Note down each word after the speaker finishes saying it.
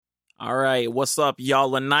All right, what's up,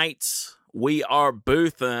 y'all nights? We are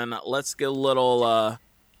Booth, and let's get a little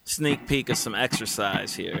sneak peek of some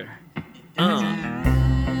exercise here.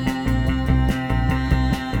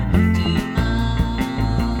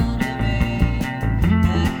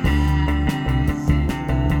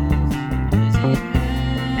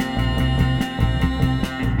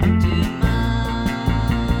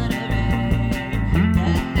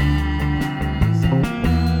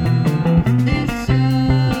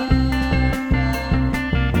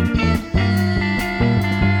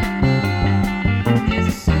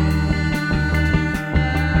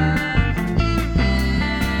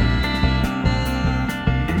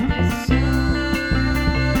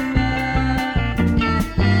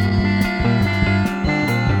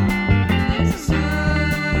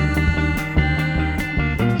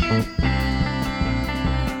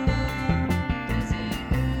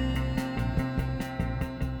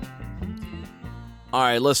 All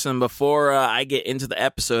right, listen, before I get into the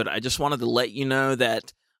episode, I just wanted to let you know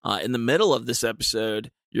that in the middle of this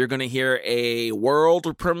episode, you're going to hear a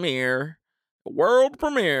world premiere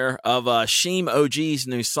of Sheem OG's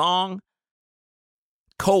new song,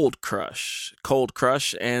 Cold Crush.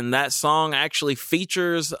 And that song actually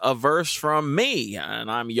features a verse from me, and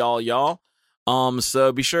I'm y'all.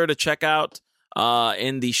 So be sure to check out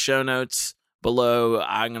in the show notes below.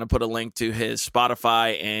 I'm going to put a link to his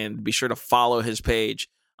Spotify, and be sure to follow his page.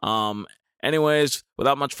 Anyways,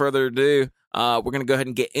 without much further ado, we're going to go ahead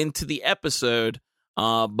and get into the episode.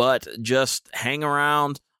 But just hang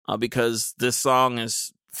around because this song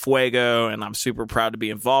is fuego, and I'm super proud to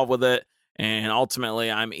be involved with it. And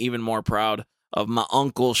ultimately, I'm even more proud of my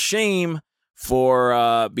uncle Sheem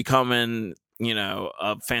for becoming,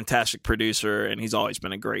 a fantastic producer. And he's always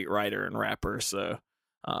been a great writer and rapper. So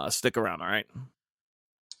stick around, all right?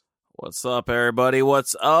 What's up, everybody?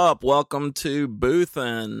 What's up? Welcome to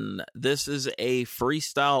Boothin'. This is a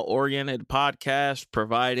freestyle-oriented podcast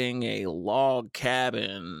providing a log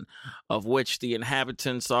cabin of which the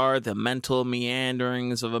inhabitants are the mental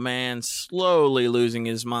meanderings of a man slowly losing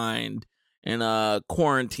his mind in a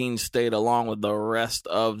quarantine state along with the rest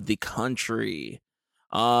of the country.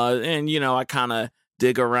 And I kind of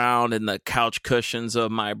dig around in the couch cushions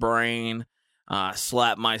of my brain,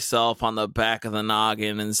 slap myself on the back of the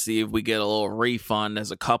noggin and see if we get a little refund as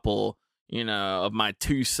a couple, of my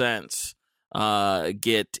 2 cents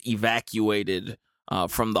get evacuated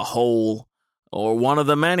from the hole or one of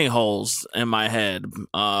the many holes in my head.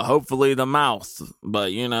 Hopefully the mouth,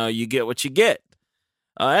 but you get what you get.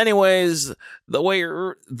 Anyways, the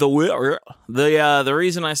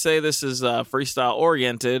reason I say this is freestyle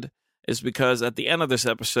oriented is because at the end of this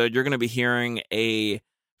episode, you're going to be hearing a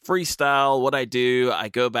freestyle. What I do, I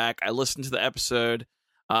go back, I listen to the episode,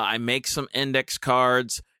 I make some index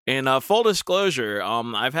cards, and full disclosure,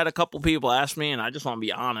 I've had a couple people ask me, and I just want to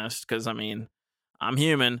be honest, because I'm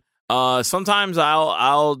human. Sometimes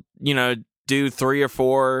I'll do 3 or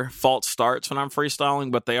 4 false starts when I'm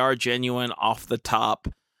freestyling, but they are genuine off the top.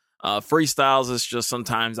 Freestyles is just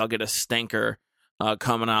sometimes I'll get a stinker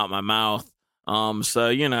coming out my mouth. So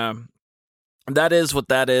that is what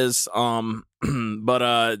that is. But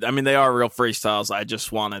they are real freestyles. I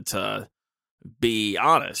just wanted to be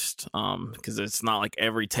honest, because it's not like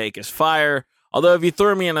every take is fire. Although if you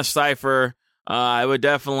threw me in a cypher, I would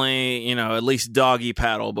definitely, at least doggy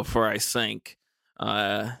paddle before I sink.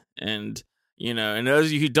 And those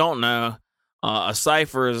of you who don't know, a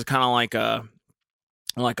cypher is kind of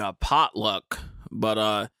like a potluck,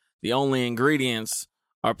 but the only ingredients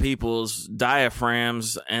are people's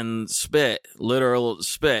diaphragms and spit, literal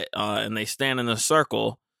spit, and they stand in a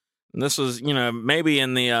circle. And this was, maybe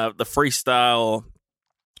in the freestyle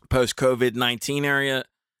post-COVID-19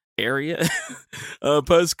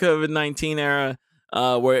 post-COVID-19 era,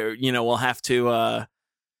 where, we'll have to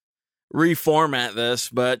reformat this.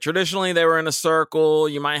 But traditionally they were in a circle.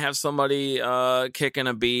 You might have somebody kicking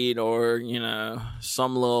a beat, or,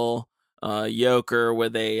 some little yoker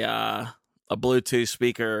with a Bluetooth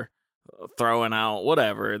speaker throwing out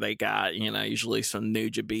whatever they got, usually some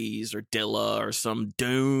Nujabes or Dilla or some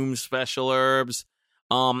Doom special herbs.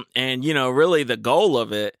 And really the goal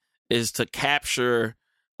of it is to capture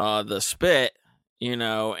the spit,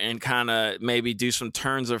 and kind of maybe do some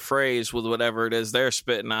turns of phrase with whatever it is they're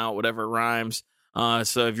spitting out, whatever rhymes.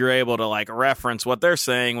 So if you're able to reference what they're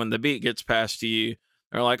saying when the beat gets passed to you,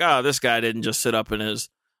 they're like, oh, this guy didn't just sit up in his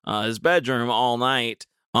bedroom all night.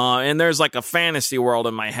 And there's a fantasy world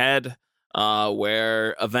in my head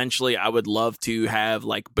where eventually I would love to have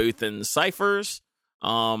Boothin' ciphers.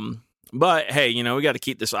 But hey, we got to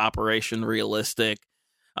keep this operation realistic.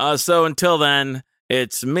 So until then,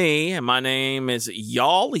 It's me, and my name is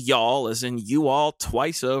Y'all, as in you all,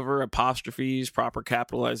 twice over, apostrophes, proper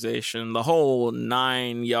capitalization, the whole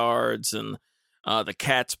 9 yards, and the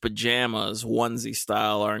cat's pajamas, onesie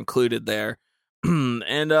style, are included there. And,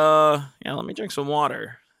 yeah, let me drink some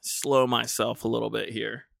water. Slow myself a little bit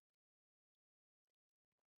here.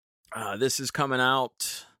 This is coming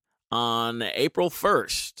out on April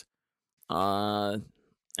 1st.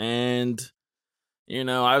 And, you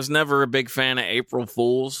know, I was never a big fan of April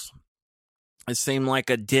Fools. It seemed like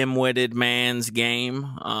a dim-witted man's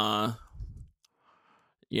game.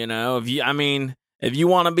 You know, if you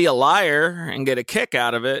want to be a liar and get a kick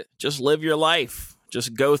out of it, just live your life.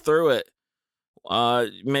 Just go through it.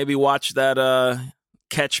 Maybe watch that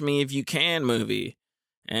Catch Me If You Can movie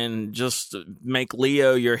and just make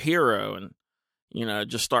Leo your hero and, you know,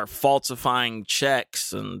 just start falsifying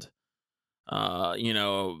checks and, you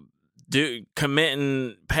know,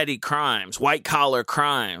 committing petty crimes, white collar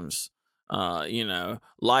crimes, you know,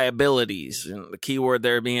 liabilities, and the key word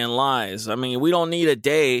there being lies. I mean, we don't need a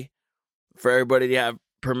day for everybody to have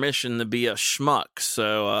permission to be a schmuck.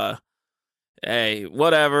 So, hey,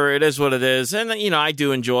 whatever, it is what it is. And, you know, I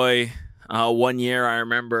do enjoy, 1 year, I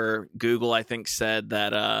remember Google, I think, said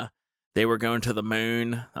that, they were going to the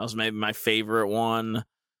moon. That was maybe my favorite one.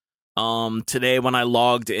 Today when I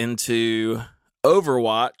logged into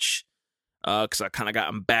Overwatch, because I kind of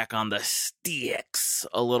got back on the sticks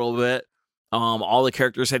a little bit. All the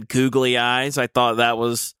characters had googly eyes. I thought that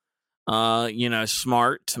was, you know,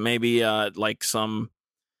 smart. Maybe, like some,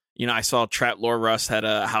 you know, I saw Trap Lord Russ had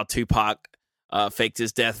a how Tupac faked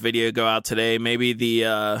his death video go out today. Maybe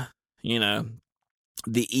the, you know,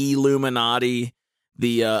 the Illuminati,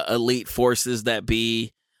 the elite forces that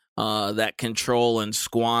be, that control and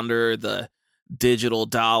squander the digital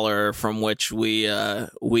dollar from which we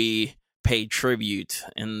pay tribute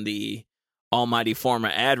in the almighty form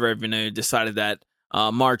of ad revenue, decided that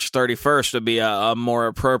March 31st would be a more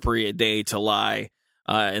appropriate day to lie,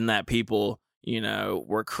 and that people, you know,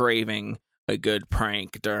 were craving a good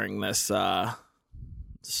prank during this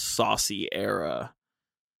saucy era.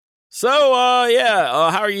 So,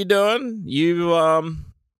 yeah, how are you doing? You've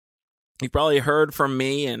probably heard from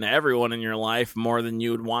me and everyone in your life more than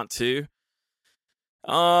you would want to.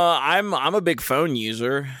 I'm a big phone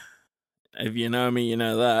user. If you know me, you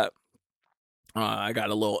know that. I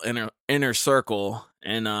got a little inner circle,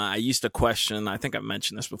 and I used to question, I think I've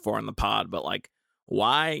mentioned this before on the pod, but like,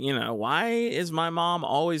 why is my mom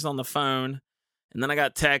always on the phone? And then I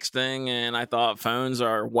got texting, and I thought phones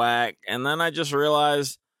are whack, and then I just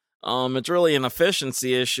realized it's really an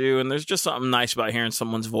efficiency issue, and there's just something nice about hearing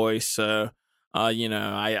someone's voice. So, you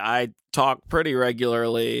know, I talk pretty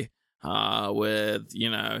regularly with, you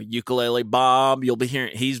know, Ukulele Bob. You'll be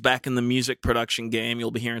hearing, he's back in the music production game. You'll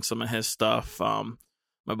be hearing some of his stuff.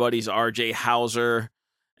 My buddies RJ Hauser,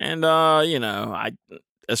 and you know,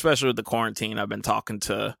 especially with the quarantine, I've been talking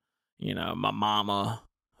to, you know, my mama,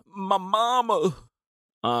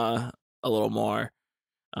 a little more.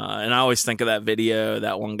 And I always think of that video,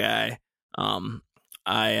 that one guy.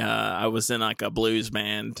 I was in like a blues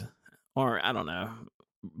band, or I don't know,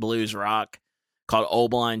 blues rock, called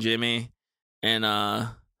Old Blind Jimmy, and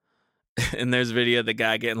and there's a video of the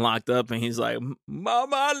guy getting locked up, and he's like,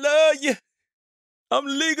 "Mama, I love you. I'm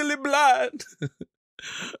legally blind."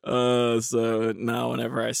 So now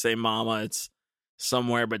whenever I say "mama," it's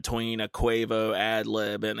somewhere between a Quavo ad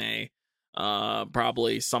lib and a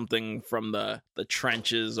probably something from the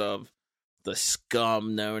trenches of the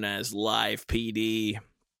scum known as Live PD.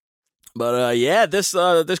 But yeah, this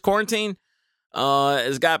quarantine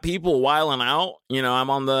has got people wiling out. You know, I'm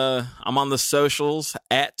on the socials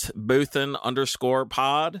at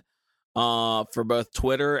Boothin_pod for both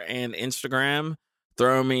Twitter and Instagram.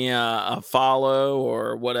 Throw me a follow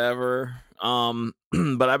or whatever.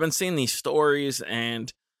 But I've been seeing these stories,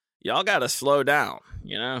 and y'all gotta slow down,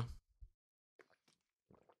 you know.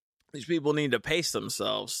 These people need to pace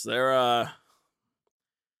themselves. There are a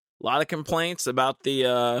lot of complaints about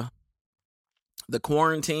the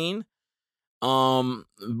quarantine.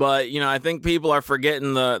 But, you know, I think people are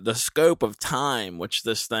forgetting the scope of time which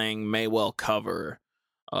this thing may well cover.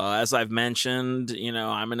 As I've mentioned, you know,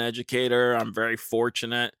 I'm an educator. I'm very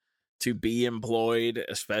fortunate to be employed,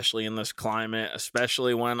 especially in this climate,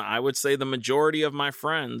 especially when I would say the majority of my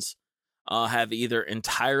friends have either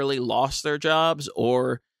entirely lost their jobs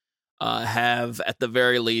or have at the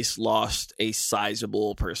very least lost a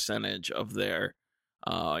sizable percentage of their,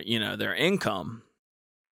 you know, their income.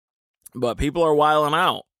 But people are wilding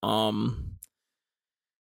out. A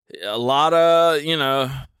lot of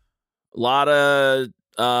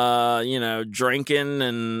drinking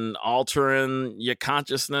and altering your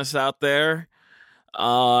consciousness out there.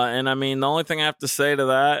 And I mean, the only thing I have to say to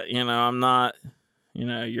that, I'm not,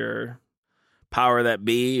 your power that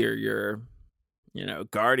be or your,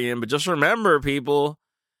 guardian, but just remember, people,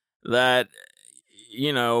 that,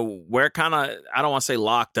 we're kind of, I don't want to say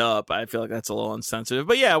locked up. I feel like that's a little insensitive,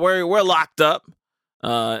 but yeah, we're locked up.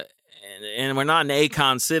 And we're not in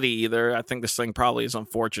Akon City either. I think this thing probably is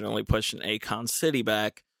unfortunately pushing Akon City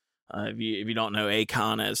back. If you don't know,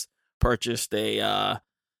 Akon has purchased a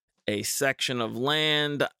section of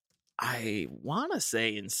land. I want to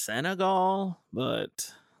say in Senegal,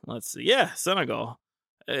 but let's see. Yeah, Senegal.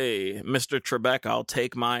 Hey, Mr. Trebek, I'll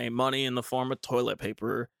take my money in the form of toilet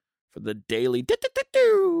paper for the daily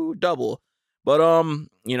double. But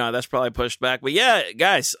that's probably pushed back. But yeah,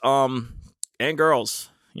 guys, and girls,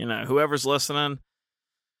 whoever's listening.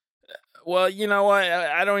 Well, you know what?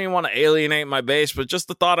 I don't even want to alienate my base, but just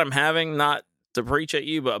the thought I'm having, not to preach at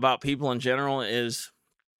you, but about people in general is,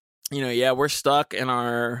 we're stuck in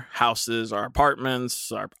our houses, our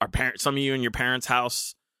apartments, our parents, some of you in your parents'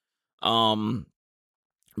 house.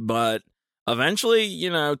 But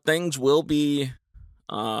eventually, things will be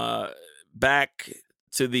back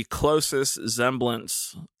to the closest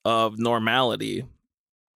semblance of normality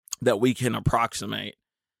that we can approximate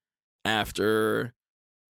after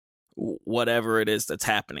whatever it is that's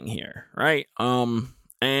happening here, right?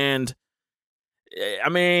 And I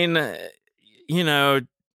mean,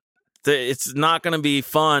 it's not going to be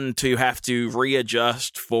fun to have to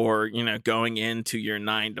readjust for, going into your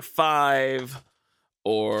 9 to 5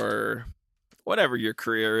 or whatever your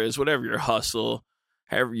career is, whatever your hustle,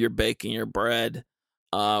 however you're baking your bread,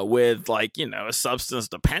 with like, a substance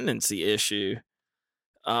dependency issue.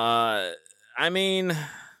 I mean,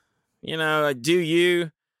 do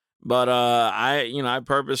you, but, I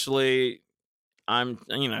purposely, I'm,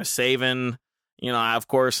 saving, of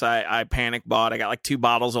course I panic bought. I got like 2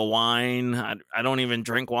 bottles of wine. I don't even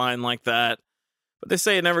drink wine like that, but they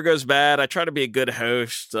say it never goes bad. I try to be a good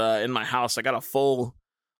host. In my house, I got a full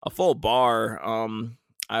bar.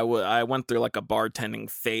 I went through like a bartending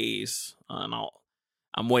phase, and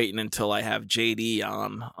I'm waiting until I have JD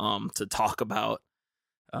on, to talk about,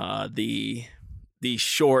 the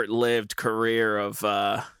short-lived career of,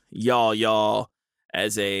 y'all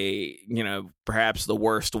as a, perhaps the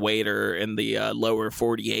worst waiter in the lower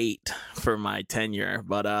 48 for my tenure.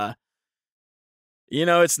 But,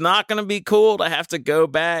 it's not going to be cool to have to go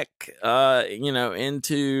back,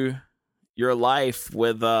 into your life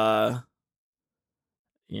with,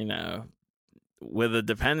 with a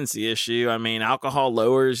dependency issue. I mean, alcohol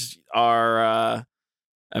lowers our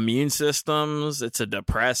immune systems. It's a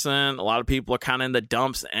depressant. A lot of people are kind of in the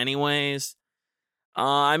dumps anyways.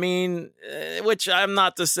 I mean, which I'm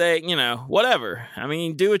not to say, whatever. I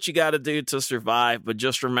mean, do what you got to do to survive, but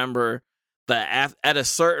just remember that at a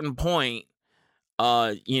certain point,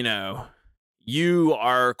 you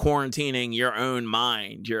are quarantining your own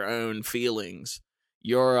mind, your own feelings.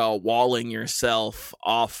 You're walling yourself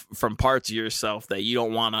off from parts of yourself that you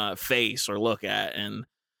don't want to face or look at. And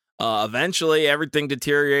eventually everything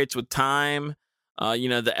deteriorates with time.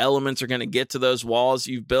 The elements are going to get to those walls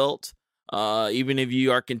you've built. Even if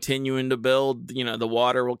you are continuing to build, the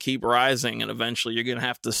water will keep rising, and eventually you're going to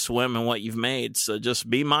have to swim in what you've made. So just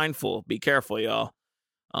be mindful, be careful, y'all.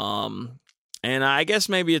 And I guess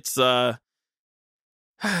maybe it's, I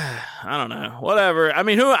don't know, whatever. I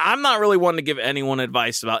mean, I'm not really one to give anyone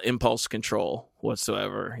advice about impulse control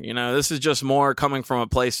whatsoever. This is just more coming from a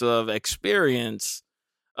place of experience.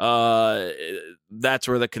 That's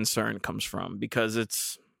where the concern comes from, because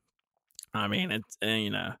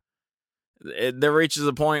there reaches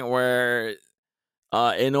a point where,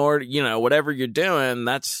 in order, whatever you're doing,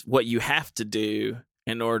 that's what you have to do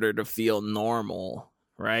in order to feel normal,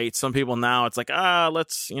 right? Some people now, it's like,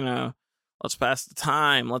 let's pass the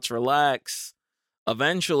time, let's relax.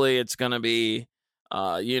 Eventually, it's going to be,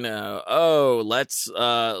 let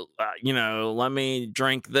me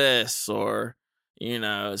drink this, or,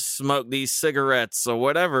 smoke these cigarettes, or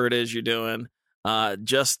whatever it is you're doing,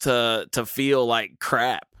 just to feel like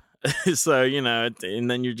crap. So,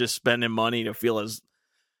 and then you're just spending money to feel as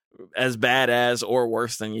bad as or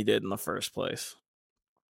worse than you did in the first place.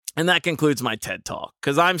 And that concludes my TED Talk,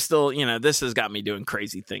 because I'm still, this has got me doing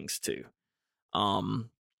crazy things too.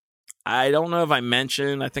 I don't know if I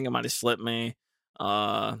mentioned, I think it might have slipped me,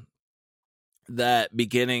 that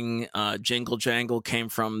beginning Jingle Jangle came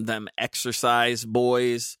from them Exercise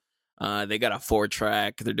Boys. They got a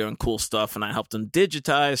 4-track. They're doing cool stuff, and I helped them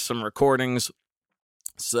digitize some recordings.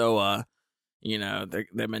 So, they've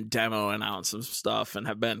been demoing out some stuff and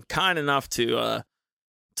have been kind enough to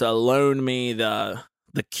loan me the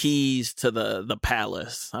keys to the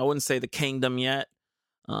palace. I wouldn't say the kingdom yet,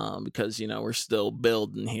 because we're still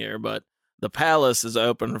building here, but the palace is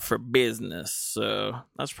open for business, so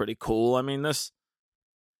that's pretty cool. I mean, this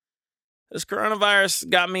coronavirus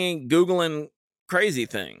got me Googling crazy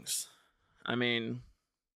things. I mean,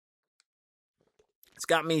 it's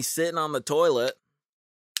got me sitting on the toilet,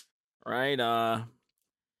 right?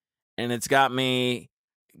 And it's got me,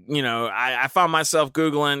 I found myself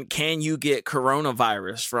Googling, can you get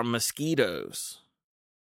coronavirus from mosquitoes?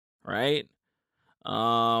 Right?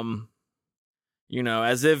 As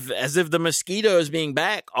if the mosquitoes being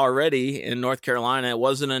back already in North Carolina, it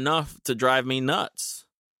wasn't enough to drive me nuts.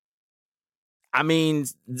 I mean,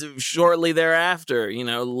 shortly thereafter,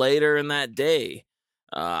 later in that day,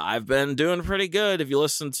 I've been doing pretty good. If you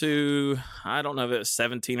listen to, I don't know if it was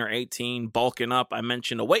 17 or 18, Bulking Up, I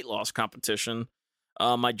mentioned a weight loss competition.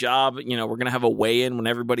 My job, we're going to have a weigh-in when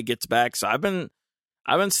everybody gets back. So I've been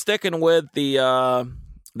sticking with the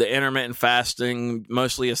intermittent fasting,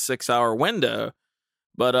 mostly a 6-hour window.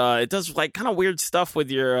 But it does like kind of weird stuff with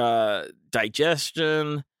your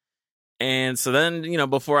digestion. And so then,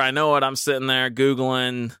 before I know it, I'm sitting there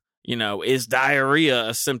Googling, is diarrhea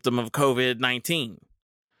a symptom of COVID-19?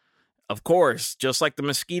 Of course, just like the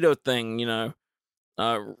mosquito thing,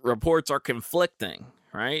 reports are conflicting,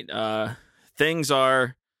 right? Things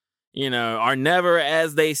are never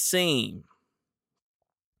as they seem.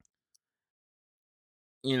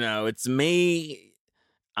 It's me.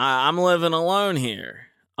 I'm living alone here.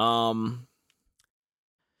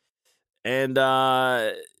 And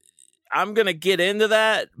I'm going to get into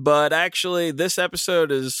that, but actually this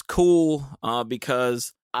episode is cool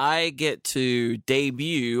because I get to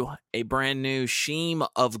debut a brand new Sheem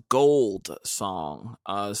of Gold song.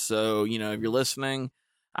 So, if you're listening,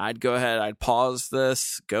 I'd go ahead, I'd pause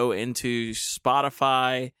this, go into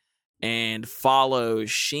Spotify and follow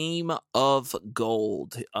Sheem of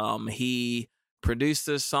Gold. He produced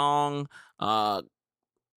this song.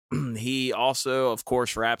 He also, of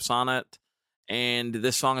course, raps on it. And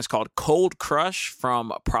this song is called Cold Crush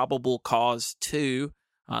from Probable Cause 2.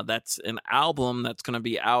 That's an album that's going to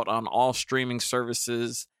be out on all streaming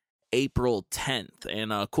services April 10th.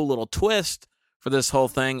 And a cool little twist for this whole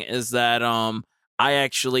thing is that I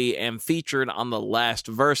actually am featured on the last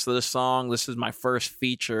verse of the song. This is my first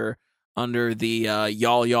feature under the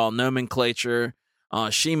y'all nomenclature.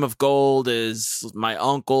 Sheem of Gold is my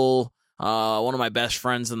uncle, one of my best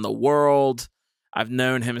friends in the world. I've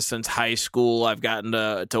known him since high school. I've gotten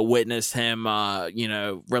to witness him,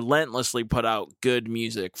 relentlessly put out good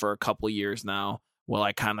music for a couple years now. Well,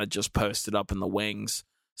 I kind of just posted up in the wings.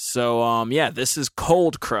 So, this is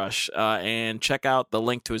Cold Crush, and check out the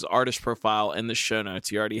link to his artist profile in the show notes.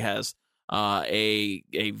 He already has a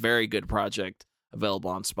very good project available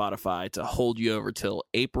on Spotify to hold you over till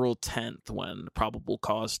April 10th when Probable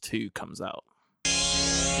Cause 2 comes out.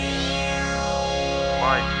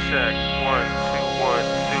 Mic check, 1, 2, 1,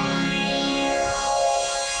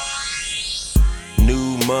 2.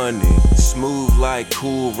 New money, smooth like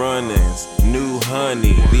Cool Runnings. New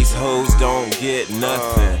honey, these hoes don't get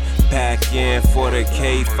nothing. Pack in for the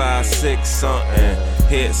K56 something.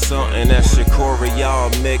 Hit something that Shakura, y'all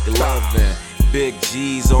McLovin'. Big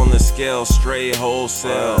G's on the scale, straight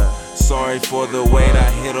wholesale. Sorry for the wait, I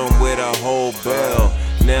hit 'em with a whole bell.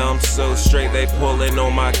 Now I'm so straight, they pulling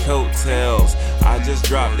on my coattails. I just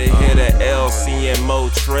dropped a hit of LC and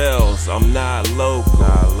Motrels. I'm not local.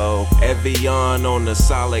 Evian on the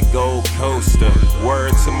solid gold coaster.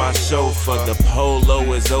 Word to my chauffeur, the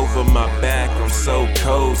polo is over my back. I'm so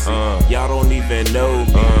cozy. Y'all don't even know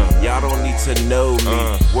me. Y'all don't need to know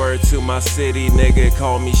me. Word to my city, nigga,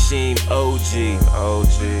 call me Sheem OG.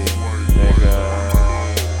 Nigga.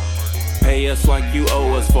 Pay us like you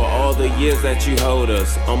owe us for all the years that you hold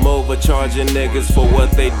us. I'm overcharging niggas for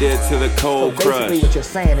what they did to the Cold Crush. Basically what you're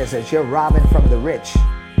saying is that you're robbing from the rich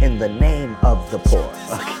in the name of the poor.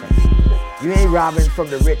 Okay. You ain't robbing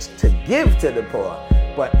from the rich to give to the poor,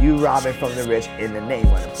 but you robbing from the rich in the name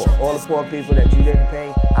of the poor. All the poor people that you didn't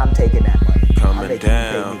pay, I'm taking that money. Coming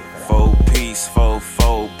down, 4-piece,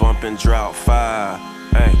 4-4, bumping drought 5.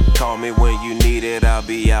 Hey, call me when you need it, I'll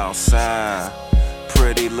be outside.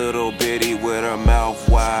 Pretty little bitty with her mouth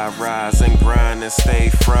wide, rise and grind and stay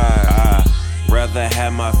fried. I'd rather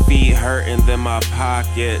have my feet hurting than my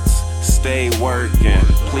pockets stay working.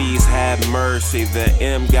 Please have mercy, the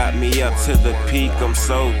M got me up to the peak, I'm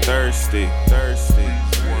so thirsty.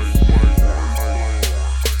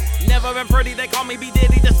 never been pretty. They call me B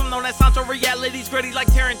Diddy, just some known as Sancho. Reality's gritty like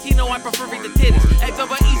Tarantino. I prefer the titties. Eggs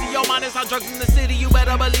over easy, yo, mine is on drugs in the city. You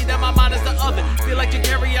better believe that my mind is the oven. Feel like Jim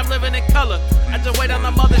Carrey, I'm living in color. I just wait on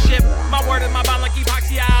the mothership. My word is my bond like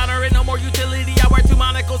epoxy. I honor it, no more utility. I wear 2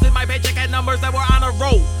 monocles in my paycheck, had numbers that were on a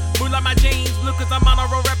roll. Blue like my jeans, blue cause I'm on a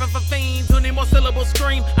roll rapping for fiends. Who need more syllables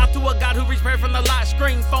scream out to a god who reached prayer from the lot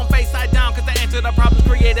screen. Phone face side down cause the answer to problems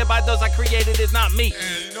created by those I created is not me.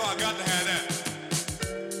 And you know I got to have that.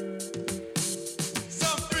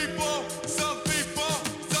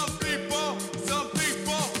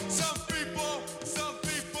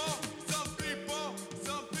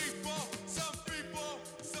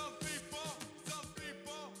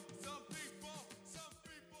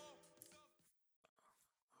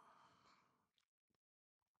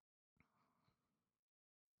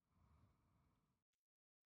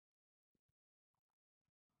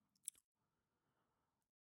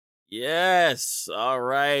 Yes. All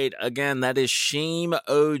right. Again, that is Sheem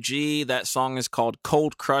OG. That song is called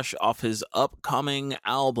Cold Crush off his upcoming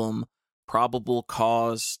album, Probable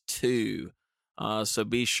Cause 2. So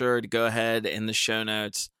be sure to go ahead in the show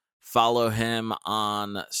notes, follow him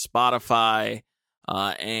on Spotify,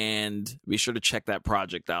 and be sure to check that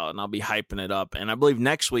project out. And I'll be hyping it up. And I believe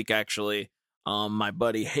next week, actually, my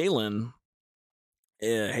buddy Halen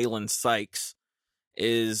Sykes,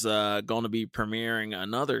 is going to be premiering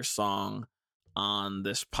another song on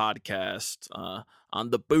this podcast, on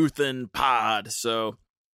the Boothin Pod. So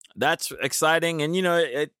that's exciting. And, you know,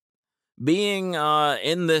 it being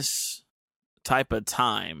in this type of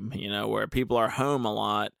time, you know, where people are home a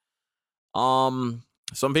lot, some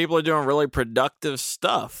people are doing really productive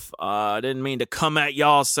stuff. I didn't mean to come at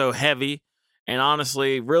y'all so heavy. And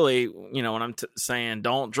honestly, really, you know, when I'm saying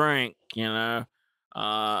don't drink,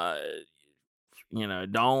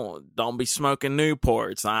 don't be smoking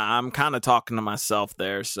Newports. I'm kind of talking to myself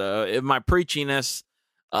there. So if my preachiness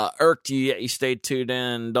irked you, yet you stayed tuned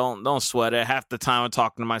in, don't sweat it. Half the time I'm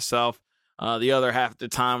talking to myself. The other half the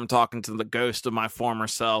time I'm talking to the ghost of my former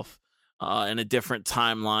self in a different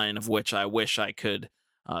timeline of which I wish I could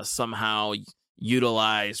somehow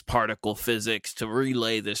utilize particle physics to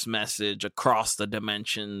relay this message across the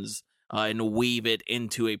dimensions and weave it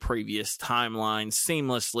into a previous timeline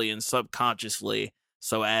seamlessly and subconsciously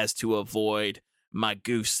so as to avoid my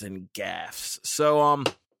goose and gaffes. So,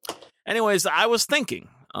 anyways, I was thinking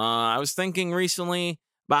recently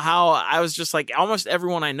about how I was just like, almost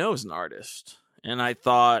everyone I know is an artist. And I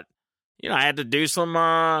thought, you know, I had to do some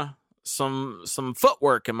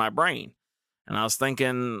footwork in my brain. And I was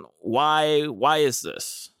thinking, why is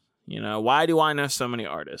this? You know, why do I know so many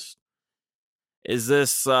artists? Is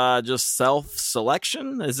this just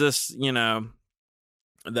self-selection? Is this, you know,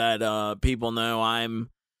 that people know I'm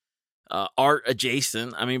art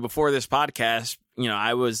adjacent? I mean, before this podcast, you know,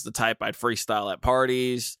 I was the type I'd freestyle at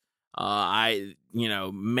parties. Many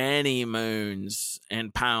moons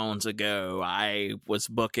and pounds ago, I was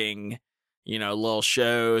booking, you know, little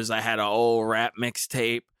shows. I had an old rap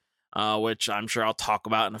mixtape, which I'm sure I'll talk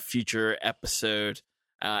about in a future episode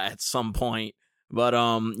at some point. But,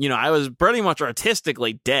 I was pretty much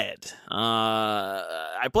artistically dead.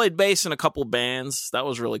 I played bass in a couple bands. That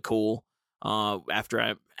was really cool. After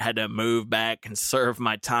I had to move back and serve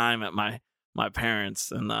my time at my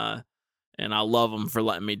parents. And I love them for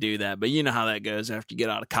letting me do that. But you know how that goes after you get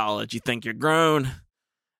out of college. You think you're grown.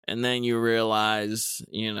 And then you realize,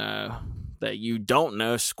 you know, that you don't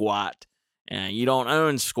know squat. And you don't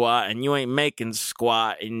own squat. And you ain't making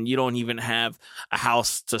squat. And you don't even have a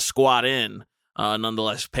house to squat in.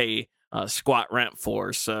 Nonetheless pay squat rent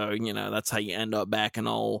for. So, you know, that's how you end up back in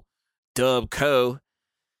old Dub Co.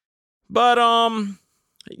 But,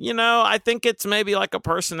 I think it's maybe like a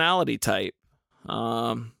personality type.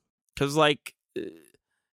 'Cause like,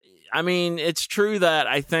 I mean, it's true that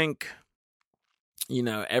I think, you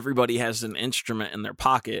know, everybody has an instrument in their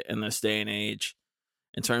pocket in this day and age.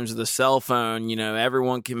 In terms of the cell phone, you know,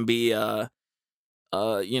 everyone can be a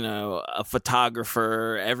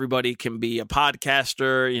photographer. Everybody can be a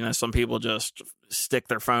podcaster. You know, some people just stick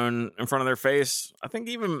their phone in front of their face. I think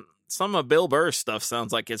even some of Bill Burr's stuff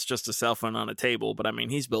sounds like it's just a cell phone on a table. But I mean,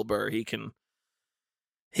 he's Bill Burr. He could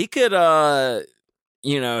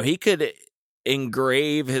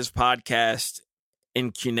engrave his podcast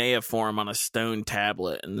in cuneiform on a stone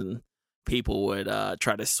tablet, and then people would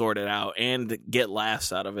try to sort it out and get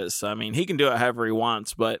laughs out of it. So, I mean, he can do it however he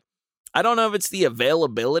wants, but I don't know if it's the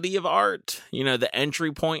availability of art, you know, the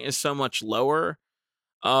entry point is so much lower,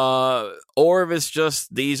 or if it's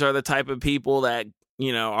just these are the type of people that,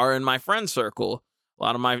 you know, are in my friend circle. A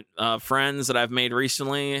lot of my friends that I've made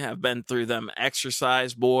recently have been through them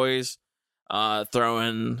exercise boys,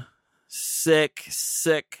 throwing sick,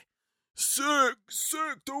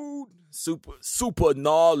 dude. Super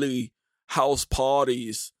gnarly house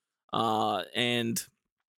parties. And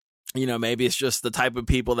maybe it's just the type of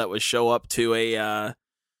people that would show up to a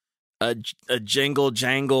jingle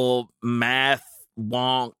jangle math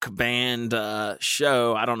wonk band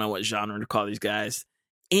show. I don't know what genre to call these guys.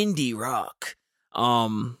 Indie rock.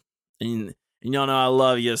 And y'all know I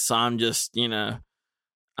love you, so I'm just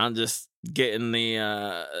getting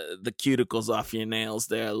the cuticles off your nails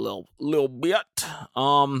there a little bit.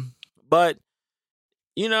 But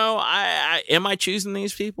I am I choosing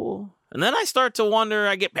these people? And then I start to wonder,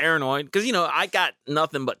 I get paranoid because I got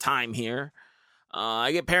nothing but time here.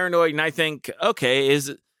 I get paranoid and I think, okay,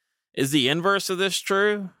 is the inverse of this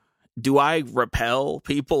true? Do I repel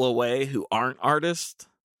people away who aren't artists?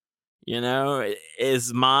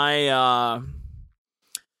 Is my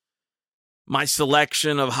my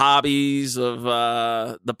selection of hobbies, of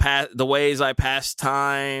the ways I pass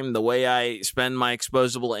time, the way I spend my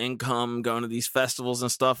exposable income going to these festivals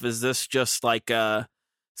and stuff, is this just like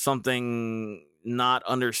something not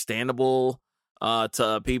understandable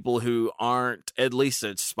to people who aren't at least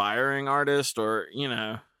aspiring artists? Or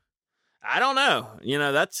I don't know.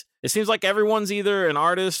 It seems like everyone's either an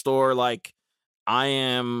artist or like I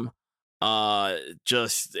am.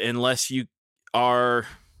 Just unless you are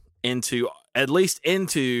at least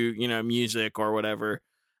into music or whatever,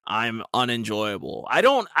 I'm unenjoyable. I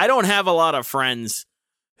don't have a lot of friends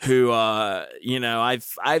who I've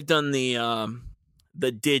done the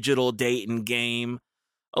digital dating game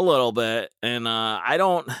a little bit, and I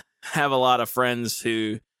don't have a lot of friends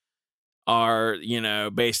who are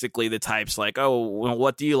basically the types like, oh, well,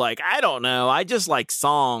 what do you like? I don't know, I just like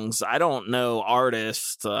songs. I don't know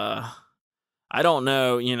artists. I don't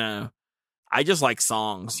know, I just like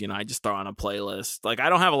songs, I just throw on a playlist. Like, I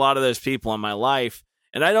don't have a lot of those people in my life.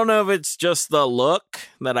 And I don't know if it's just the look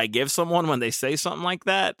that I give someone when they say something like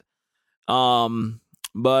that.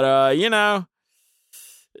 But I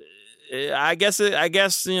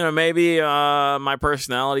guess, maybe my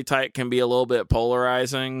personality type can be a little bit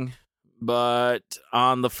polarizing. But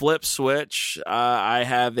on the flip switch, I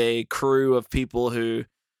have a crew of people who,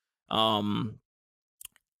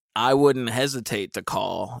 I wouldn't hesitate to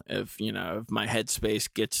call if my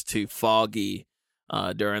headspace gets too foggy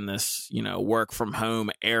during this, work from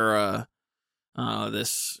home era,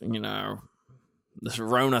 this Ronathon,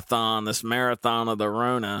 this marathon of the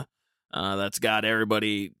Rona, that's got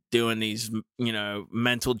everybody doing these,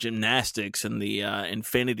 mental gymnastics in the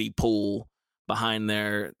infinity pool behind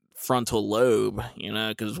their frontal lobe,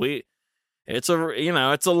 because it's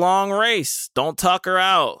a long race. Don't tucker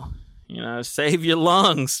out. Save your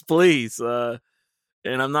lungs, please. And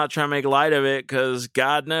I'm not trying to make light of it because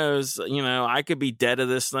God knows, I could be dead of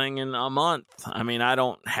this thing in a month. I mean, I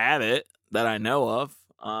don't have it that I know of,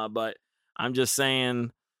 but I'm just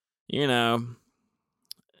saying,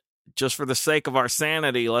 just for the sake of our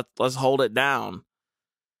sanity, let's hold it down.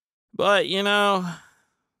 But,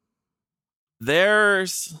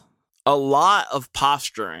 there's a lot of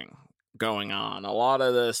posturing going on, a lot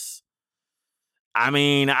of this. I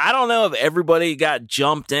mean, I don't know if everybody got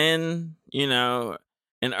jumped in, and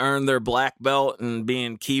earned their black belt and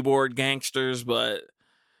being keyboard gangsters, but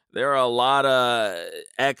there are a lot of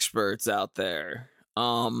experts out there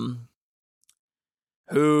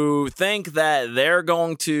who think that they're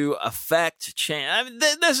going to affect change. I mean,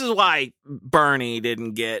 this is why Bernie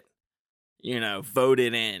didn't get,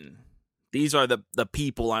 voted in. These are the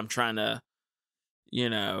people I'm trying to,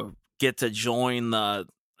 get to join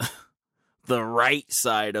the right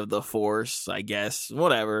side of the force, I guess.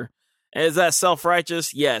 Whatever. Is that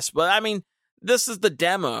self-righteous? Yes. But I mean, this is the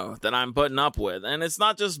demo that I'm putting up with. And it's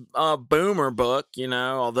not just a Boomer book,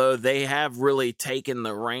 although they have really taken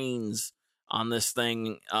the reins on this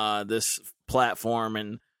thing, this platform,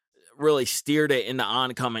 and really steered it into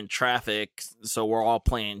oncoming traffic. So we're all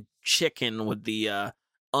playing chicken with the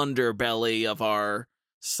underbelly of our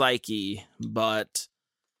psyche. But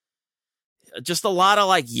just a lot of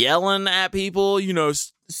like yelling at people,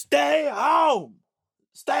 stay home.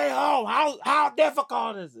 Stay home. How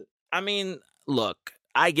difficult is it? I mean, look,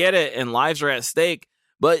 I get it, and lives are at stake,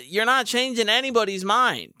 but you're not changing anybody's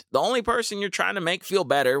mind. The only person you're trying to make feel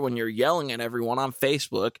better when you're yelling at everyone on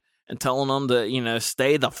Facebook and telling them to,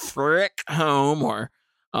 stay the frick home, or,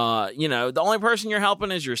 the only person you're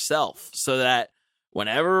helping is yourself, so that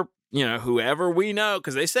whenever, whoever we know,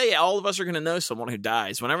 because they say all of us are going to know someone who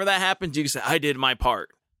dies. Whenever that happens, you can say, I did my part.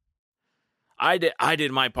 I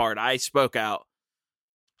did my part. I spoke out.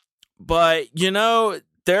 But,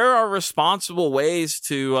 there are responsible ways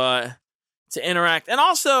to interact. And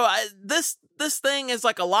also, this this thing is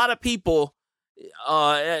like a lot of people.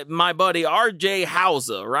 My buddy RJ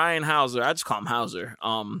Hauser, Ryan Hauser, I just call him Hauser.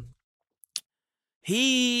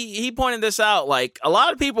 He pointed this out. Like, a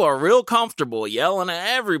lot of people are real comfortable yelling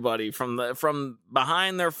at everybody from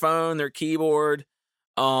behind their phone, their keyboard.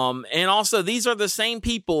 And also these are the same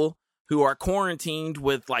people who are quarantined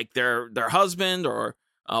with like their husband or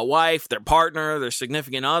wife, their partner, their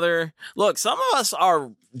significant other. Look, some of us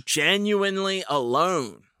are genuinely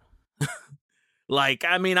alone. Like,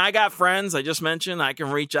 I mean, I got friends I just mentioned I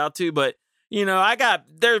can reach out to, but you know,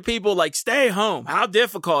 there are people like, stay home. How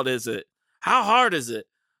difficult is it? How hard is it?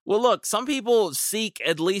 Well, look, some people seek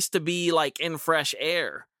at least to be like in fresh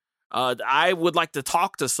air. I would like to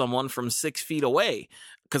talk to someone from 6 feet away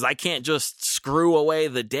because I can't just screw away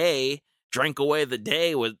the day, drink away the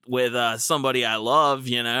day with somebody I love,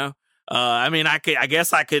 you know? I mean, I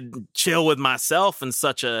guess I could chill with myself in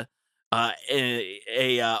such a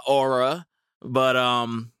aura, but,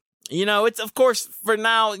 you know, it's, of course, for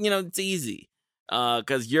now, you know, it's easy,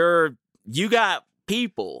 because you got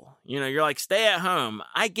people, you know, you're like, stay at home.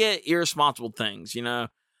 I get irresponsible things, you know,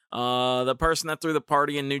 the person that threw the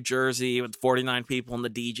party in New Jersey with 49 people in the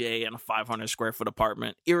DJ and a 500 square foot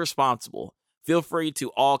apartment, irresponsible. Feel free to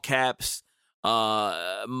all caps, you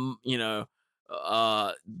know,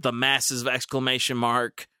 the massive exclamation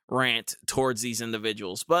mark rant towards these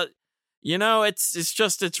individuals. But, you know,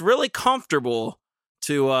 it's really comfortable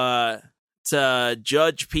to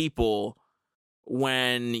judge people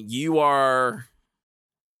when you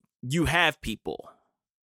have people.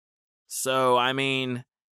 So, I mean,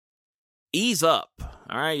 ease up.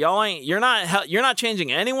 All right. You're not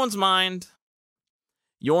changing anyone's mind.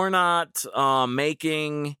 You're not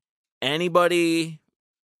making anybody,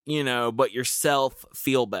 you know, but yourself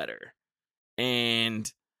feel better.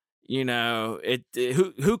 And, you know,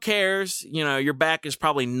 who cares? You know, your back is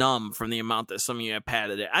probably numb from the amount that some of you have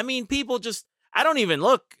patted it. I mean, people just, I don't even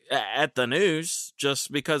look at the news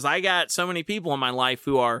just because I got so many people in my life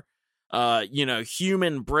who are, you know,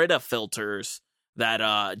 human Brita filters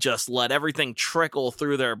that just let everything trickle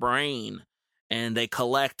through their brain and they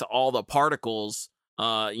collect all the particles,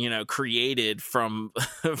 you know, created from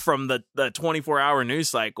the 24-hour news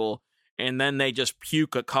cycle, and then they just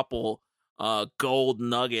puke a couple gold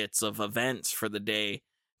nuggets of events for the day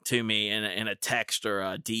to me in a text or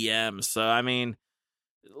a DM. So, I mean,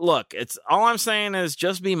 look, it's all I'm saying is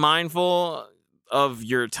just be mindful of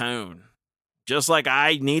your tone. Just like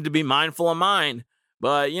I need to be mindful of mine.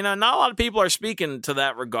 But, you know, not a lot of people are speaking to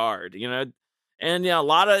that regard, you know. And, you know, a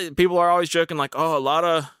lot of people are always joking like, you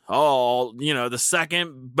know, the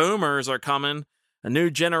second boomers are coming. A new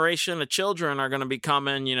generation of children are going to be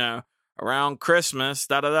coming, you know, around Christmas,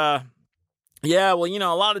 da-da-da. Yeah, well, you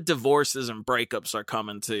know, a lot of divorces and breakups are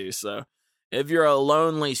coming too. So if you're a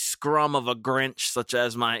lonely scrum of a Grinch such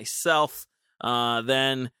as myself,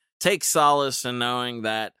 then take solace in knowing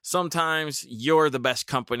that sometimes you're the best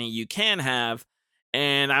company you can have.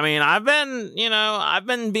 And I mean, I've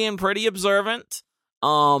been being pretty observant.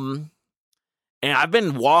 And I've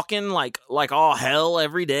been walking like all hell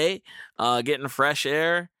every day, getting fresh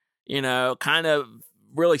air, you know, kind of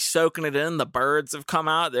really soaking it in. The birds have come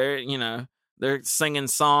out there, you know, they're singing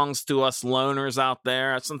songs to us loners out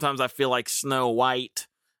there. Sometimes I feel like Snow White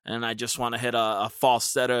and I just want to hit a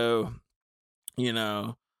falsetto, you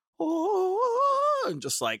know, and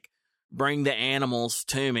just like bring the animals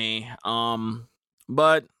to me.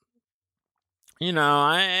 But, you know,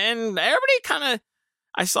 and everybody kind of,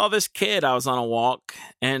 I saw this kid, I was on a walk,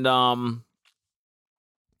 and, God,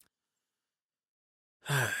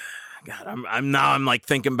 I'm like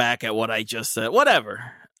thinking back at what I just said.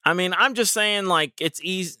 Whatever. I mean, I'm just saying, like, it's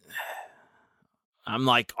easy. I'm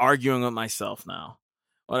like arguing with myself now.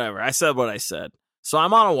 Whatever. I said what I said. So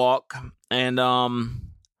I'm on a walk, and,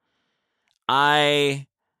 I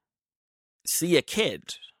see a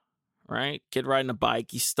kid. Right? Kid riding a bike.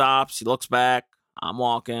 He stops. He looks back. I'm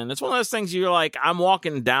walking. It's one of those things you're like, I'm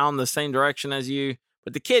walking down the same direction as you,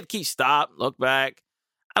 but the kid keeps stop, look back.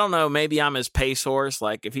 I don't know. Maybe I'm his pace horse.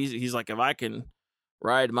 Like if he's like, if I can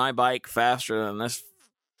ride my bike faster than this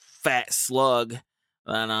fat slug,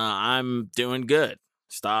 then I'm doing good.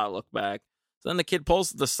 Stop, look back. So then the kid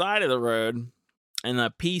pulls to the side of the road and a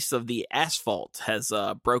piece of the asphalt has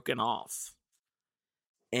broken off.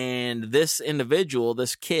 And this individual,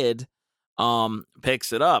 this kid,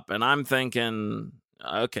 picks it up, and I'm thinking,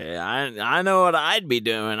 okay, I know what I'd be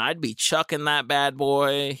doing. I'd be chucking that bad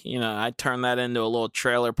boy, you know, I'd turn that into a little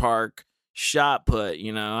trailer park shot put,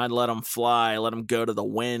 you know, I'd let him fly, let him go to the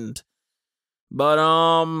wind. But,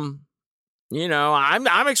 you know,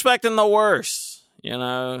 I'm expecting the worst, you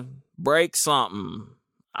know, break something.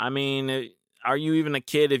 I mean, are you even a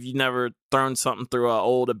kid if you never thrown something through an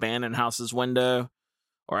old abandoned house's window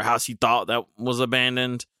or a house you thought that was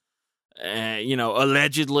abandoned?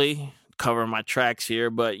 Allegedly, covering my tracks here,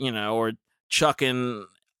 but, or chucking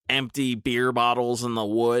empty beer bottles in the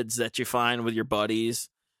woods that you find with your buddies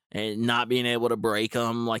and not being able to break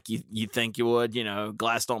them like you think you would.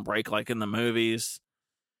 Glass don't break like in the movies.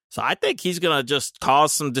 So I think he's going to just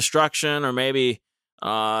cause some destruction, or maybe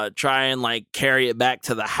try and like carry it back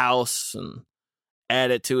to the house and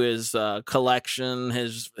add it to his collection,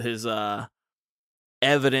 his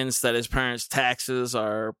evidence that his parents' taxes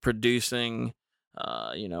are producing,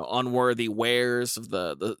 unworthy wares of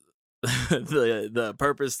the the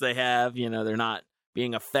purpose they have. They're not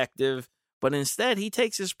being effective. But instead, he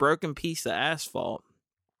takes this broken piece of asphalt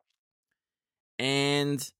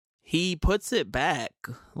and he puts it back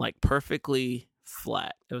like perfectly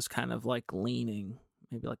flat. It was kind of like leaning,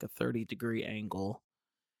 maybe like a 30-degree angle.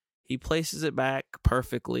 He places it back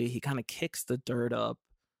perfectly. He kind of kicks the dirt up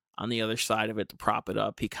on the other side of it to prop it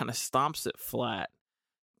up. He kind of stomps it flat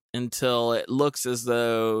until it looks as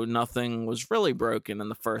though nothing was really broken in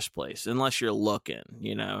the first place, unless you're looking,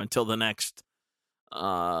 until the next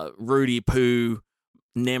Rudy Poo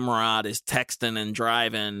Nimrod is texting and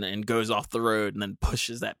driving and goes off the road and then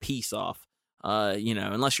pushes that piece off.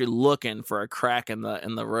 Unless you're looking for a crack in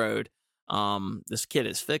the road, this kid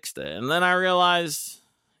has fixed it. And then I realize,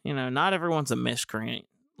 not everyone's a miscreant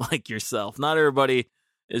like yourself. Not everybody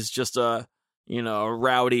is just a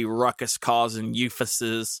rowdy ruckus causing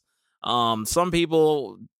euphuses. Some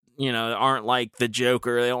people, aren't like the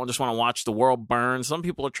Joker. They don't just want to watch the world burn. Some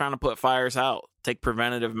people are trying to put fires out, take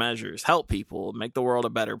preventative measures, help people, make the world a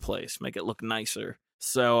better place, make it look nicer.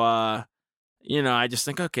 So, I just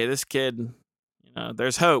think, okay, this kid,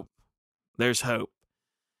 there's hope. There's hope.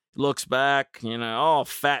 He looks back, oh,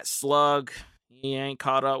 fat slug. He ain't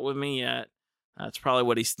caught up with me yet. That's probably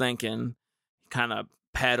what he's thinking. He kind of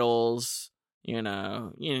pedals, you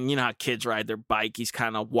know how kids ride their bike. He's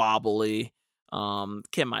kind of wobbly.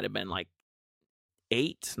 Kid might have been like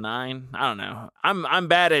 8, 9. I don't know. I'm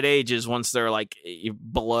bad at ages once they're like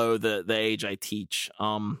below the age I teach.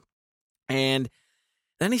 And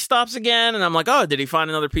then he stops again, and I'm like, oh, did he find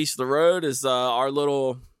another piece of the road? Is our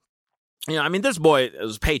little, this boy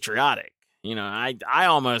was patriotic. I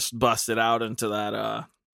almost busted out into that.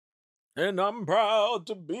 And I'm proud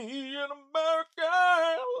to be an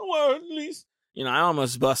American, or at least, I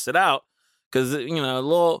almost busted out because,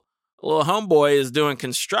 little homeboy is doing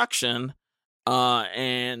construction,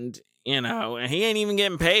 and he ain't even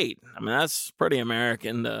getting paid. That's pretty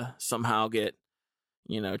American to somehow get,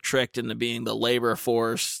 tricked into being the labor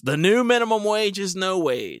force. The new minimum wage is no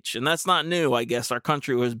wage, and that's not new. I guess our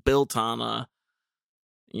country was built on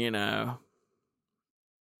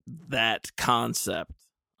that concept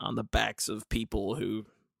on the backs of people who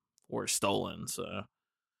were stolen. So,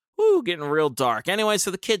 getting real dark. Anyway, so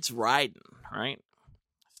the kid's riding, right?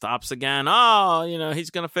 Stops again. Oh, he's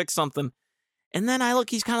going to fix something. And then I look,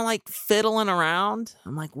 he's kind of like fiddling around.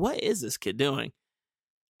 I'm like, what is this kid doing?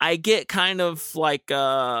 I get kind of like,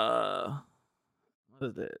 what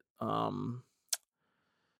is it?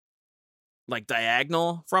 Like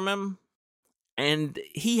diagonal from him. And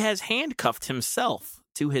he has handcuffed himself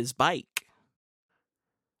to his bike.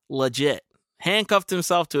 Legit. Handcuffed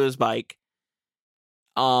himself to his bike.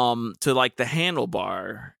 To like the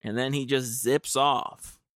handlebar. And then he just zips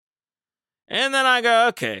off. And then I go,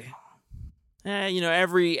 okay.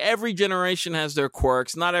 Every generation has their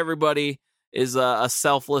quirks. Not everybody is a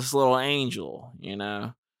selfless little angel,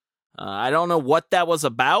 I don't know what that was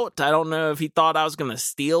about. I don't know if he thought I was going to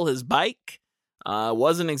steal his bike. It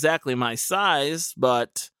wasn't exactly my size,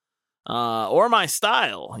 but or my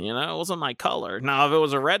style, it wasn't my color. Now, if it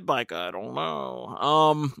was a red bike, I don't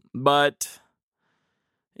know. But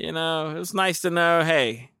it was nice to know,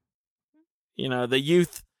 hey, the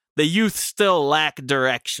youth still lack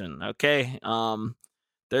direction, okay?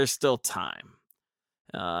 There's still time.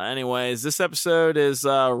 Anyways, this episode is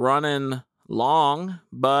running long,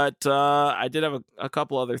 but I did have a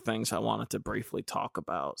couple other things I wanted to briefly talk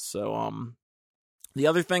about. So the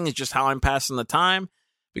other thing is just how I'm passing the time,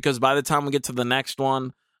 because by the time we get to the next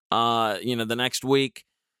one, the next week,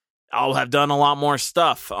 I'll have done a lot more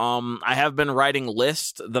stuff. I have been writing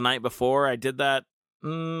lists the night before. I did that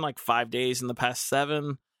like 5 days in the past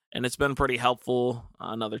 7. And it's been pretty helpful.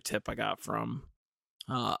 Another tip I got from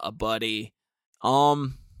a buddy. But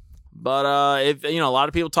if a lot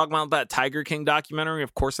of people talk about that Tiger King documentary.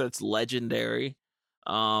 Of course, that's legendary.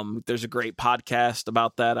 There's a great podcast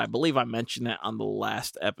about that. I believe I mentioned it on the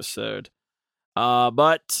last episode.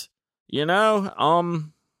 But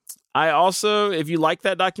I also, if you like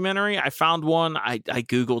that documentary, I found one. I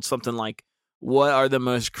Googled something like, what are the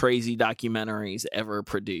most crazy documentaries ever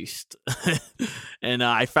produced? And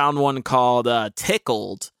I found one called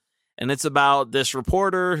Tickled. And it's about this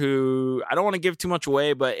reporter who, I don't want to give too much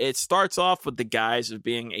away, but it starts off with the guise of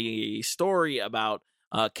being a story about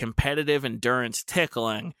competitive endurance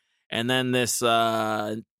tickling. And then this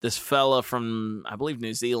fella from, I believe,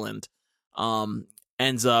 New Zealand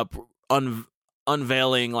ends up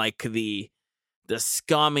unveiling like the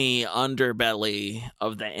scummy underbelly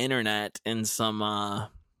of the internet in some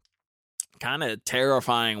kind of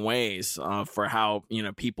terrifying ways for how,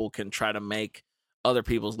 people can try to make other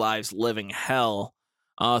people's lives living hell.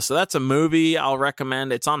 So that's a movie I'll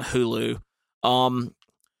recommend. It's on Hulu.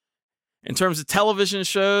 In terms of television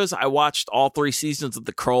shows, I watched all 3 seasons of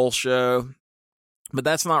The Kroll Show, but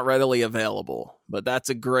that's not readily available. But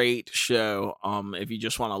that's a great show. If you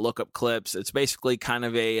just want to look up clips, it's basically kind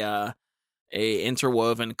of a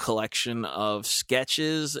interwoven collection of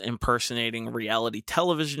sketches impersonating reality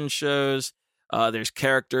television shows. There's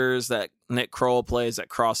characters that Nick Kroll plays that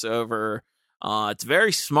cross over. It's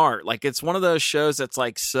very smart. Like, it's one of those shows that's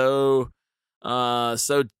like so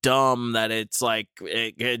dumb that it's like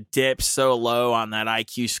it dips so low on that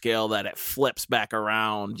IQ scale that it flips back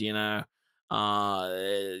around, that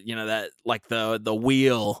like the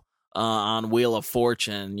wheel on Wheel of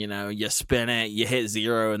Fortune, you spin it, you hit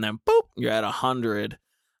 0, and then boop, you're at 100.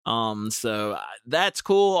 So that's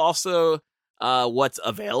cool. Also, what's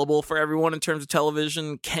available for everyone in terms of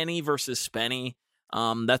television, Kenny versus Spenny.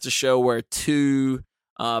 That's a show where 2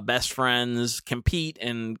 best friends compete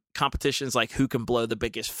in competitions like who can blow the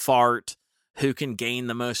biggest fart, who can gain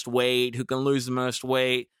the most weight, who can lose the most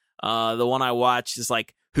weight. The one I watched is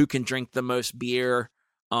like who can drink the most beer.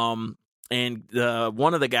 And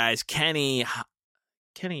one of the guys, Kenny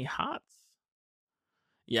Hotz.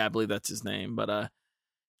 Yeah, I believe that's his name. But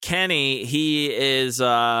Kenny, he's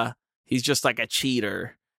just like a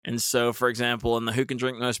cheater. And so, for example, in the Who Can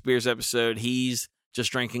Drink Most Beers episode, he's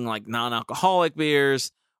just drinking like non-alcoholic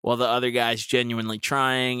beers while the other guy's genuinely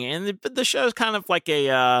trying. And the show's kind of like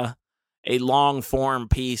a long form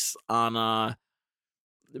piece on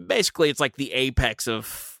basically it's like the apex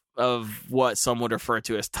of what some would refer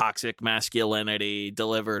to as toxic masculinity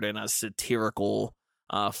delivered in a satirical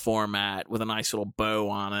format with a nice little bow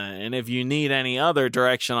on it. And if you need any other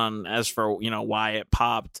direction on as for why it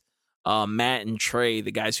popped, Matt and Trey,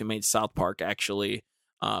 the guys who made South Park, actually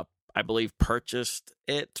I believe purchased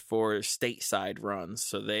it for stateside runs,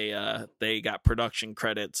 so they got production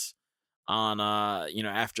credits on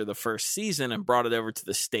after the first season and brought it over to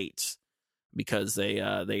the States because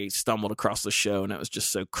they stumbled across the show and it was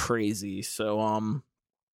just so crazy. So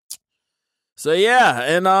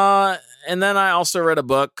yeah, and then I also read a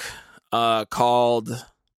book called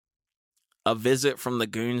A Visit from the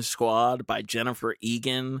Goon Squad by Jennifer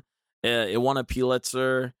Egan. It won a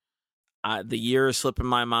Pulitzer. The year is slipping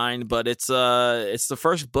my mind, but it's the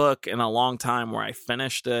first book in a long time where I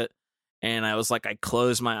finished it and I was like, I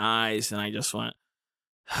closed my eyes and I just went,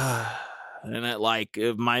 and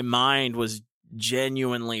it my mind was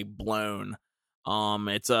genuinely blown.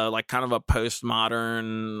 It's like kind of a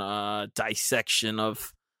postmodern dissection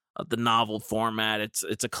of the novel format.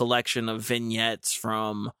 It's a collection of vignettes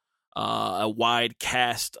from a wide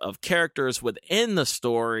cast of characters within the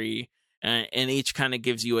story. And each kind of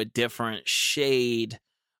gives you a different shade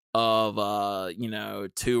of,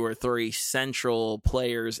 2 or 3 central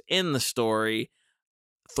players in the story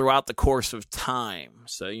throughout the course of time.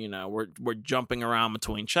 So, we're jumping around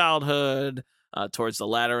between childhood, towards the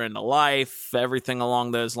latter end of life, everything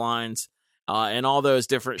along those lines. And all those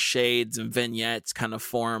different shades and vignettes kind of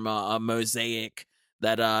form a mosaic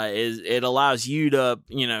that it allows you to,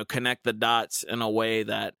 connect the dots in a way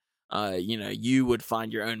that you would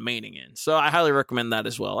find your own meaning in. So I highly recommend that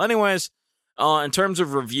as well. Anyways, in terms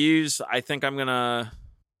of reviews, I think I'm going to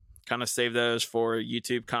kind of save those for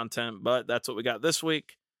YouTube content, but that's what we got this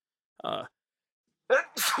week. Not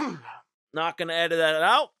going to edit that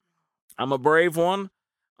out. I'm a brave one.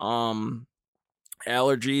 Allergies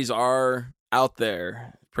are out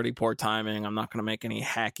there. Pretty poor timing. I'm not going to make any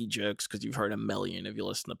hacky jokes because you've heard a million if you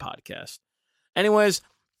listen to podcasts. Anyways,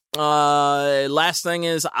 last thing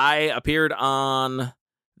is I appeared on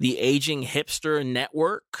the Aging Hipster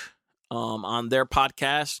Network on their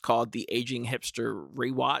podcast called the Aging Hipster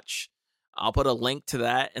Rewatch. I'll put a link to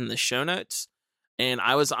that in the show notes. And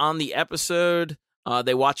I was on the episode.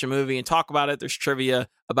 They watch a movie and talk about it. There's trivia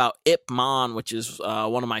about Ip Man, which is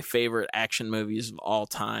one of my favorite action movies of all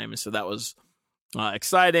time. So that was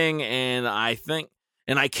exciting. And I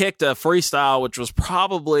kicked a freestyle, which was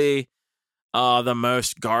probably the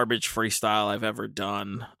most garbage freestyle I've ever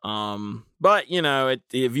done. But, you know,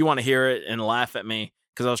 if you want to hear it and laugh at me,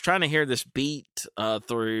 because I was trying to hear this beat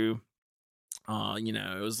through, you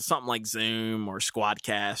know, it was something like Zoom or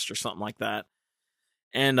Squadcast or something like that.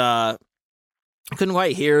 And I couldn't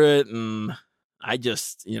quite hear it, and I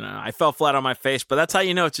just, you know, I fell flat on my face. But that's how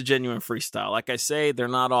you know it's a genuine freestyle. Like I say, they're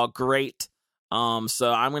not all great.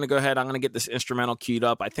 So I'm going to go ahead. I'm going to get this instrumental queued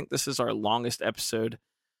up. I think this is our longest episode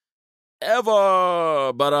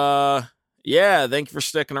ever. But yeah, thank you for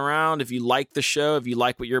sticking around. If you like the show, if you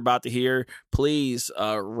like what you're about to hear, please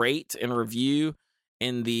rate and review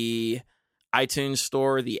in the iTunes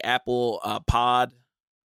store, the Apple Pod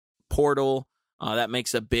portal. That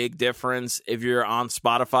makes a big difference. If you're on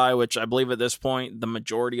Spotify, which I believe at this point the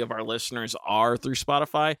majority of our listeners are through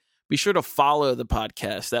Spotify, be sure to follow the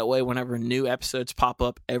podcast. That way, whenever new episodes pop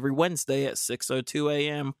up every Wednesday at 6:02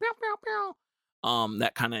 a.m.,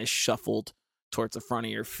 that kind of is shuffled towards the front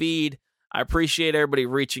of your feed. I appreciate everybody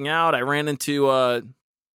reaching out. I ran into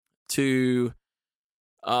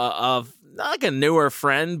not like a newer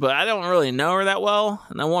friend, but I don't really know her that well.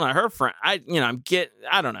 And then one of her friends, I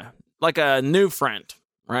don't know, like a new friend,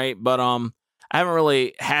 right? But I haven't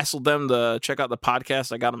really hassled them to check out the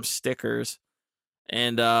podcast. I got them stickers,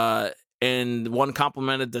 and one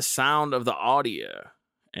complimented the sound of the audio,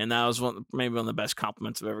 and that was maybe one of the best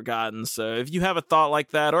compliments I've ever gotten. So if you have a thought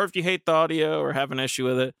like that, or if you hate the audio or have an issue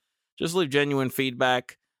with it, just leave genuine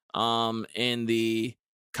feedback in the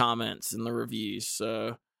comments and the reviews.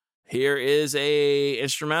 So here is a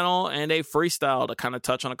instrumental and a freestyle to kind of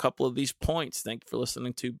touch on a couple of these points. Thank you for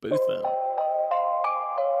listening to Boothin.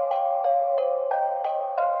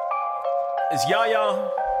 It's Yaya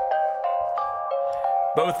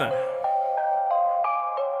Boothin.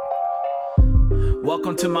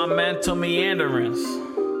 Welcome to my mental meanderings.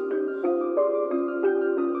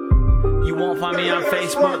 You won't find me on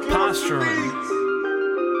Facebook posturing.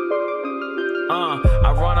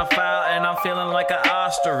 I run afoul and I'm feeling like an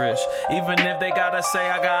ostrich. Even if they gotta say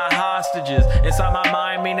I got hostages inside my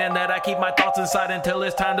mind, meaning that I keep my thoughts inside until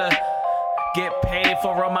it's time to get paid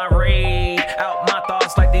for my raid. Out my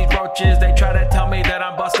thoughts like these roaches. They try to tell me that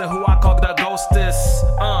I'm busting who I call the ghostess.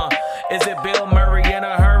 Is it Bill Murray in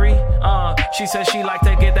a hurry? She says she like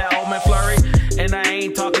to get that old McFlurry, and I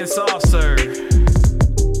ain't talking soft serve.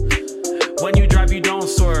 When you drive, you don't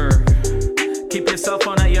swerve. Keep your cell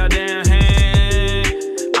phone at your damn hand.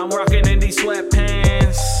 I'm rocking in these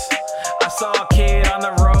sweatpants. I saw a kid on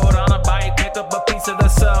the road on a bike pick up a piece of the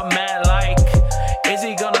cement. Like, is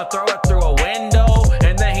he gonna throw it through a window?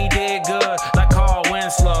 And then he did good, like Carl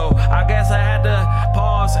Winslow. I guess I had to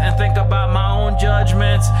pause and think about my own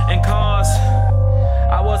judgments and cause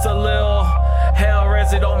I was a little hell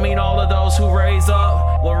raised. It don't mean all of those who raise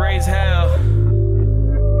up will raise hell.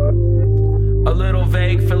 A little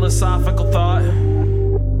vague philosophical thought.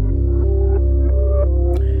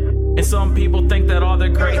 And some people think that all their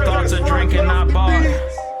great thoughts are drinking, not bought.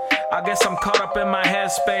 I guess I'm caught up in my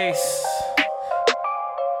headspace.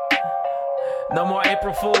 No more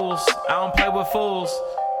April Fools. I don't play with fools.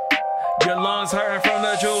 Your lungs hurting from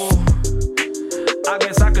the jewel. I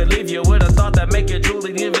guess I could leave you with a thought that make you drool,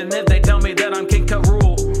 even if they tell me that I'm King K.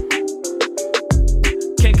 Rool.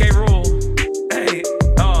 King K. Rool. Hey,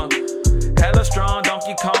 hella strong,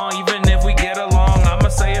 Donkey Kong. Even if we get along, I'ma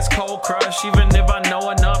say it's Cold Crush. Even if I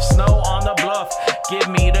know enough snow on the bluff, give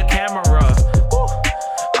me the camera. Woo.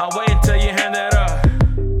 I'll wait until you hand it up.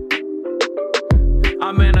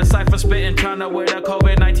 I'm in a cypher spitting, trying to wear the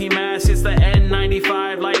COVID-19 mask. It's the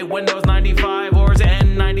N95, like Windows 95, or is it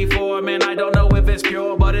N94? Man, I don't know if it's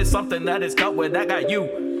pure, but it's something that is cut with. That got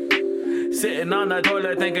you sitting on the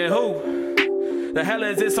toilet thinking, who the hell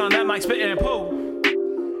is this on that mic spitting poo?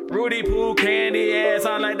 Rudy Poo, candy ass,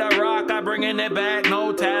 I like the rock, I bringing it back,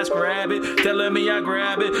 no task rabbit, telling me I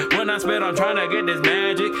grab it, when I spit I'm trying to get this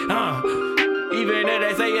magic, even if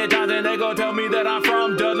they say it's Johnson, they gon' tell me that I'm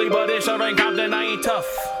from Dudley, but it sure ain't Compton, I ain't tough,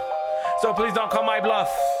 so please don't call my bluff,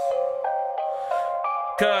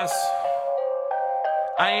 cause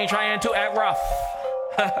I ain't trying to act rough.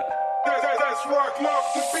 That's rock, love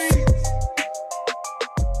the beat.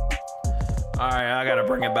 Alright, I gotta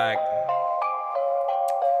bring it back.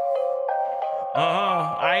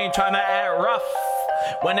 I ain't trying to act rough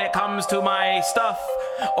when it comes to my stuff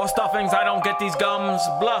or stuffings. I don't get these gums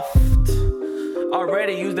bluffed.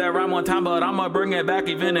 Already used that rhyme one time, but I'ma bring it back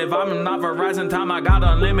even if I'm not Verizon time. I got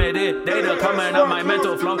unlimited data coming on my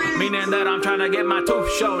mental flow, meaning that I'm trying to get my tooth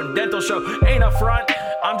show and dental show. Ain't a front,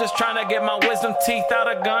 I'm just trying to get my wisdom teeth out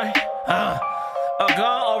of gun. A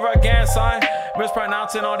gun over a gun sign.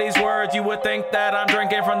 mispronouncing all these words. You would think that I'm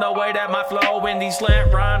drinking from the way that my flow in these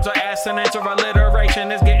slant rhymes are assonance or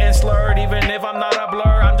alliteration is getting slurred. Even if I'm not a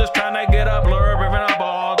blur, I'm just trying to get a blurb in a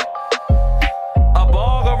bog. A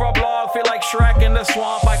bog or a blog, feel like Shrek in the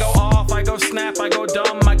swamp. I go off, I go snap, I go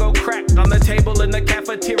dumb, I go crack on the table in the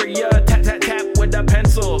cafeteria. Tap, tap, tap with a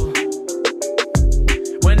pencil.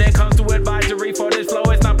 When it comes to advisory for this flow,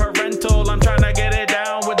 it's not parental. I'm trying to get it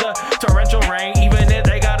down with the torrential rain. Even if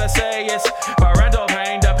they gotta say it's parental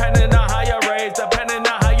pain. Depending on how you're raised, depending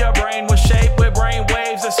on how your brain was shaped with brain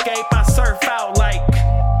waves escape. I surf out like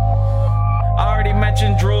I already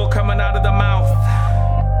mentioned drool coming out of the mouth.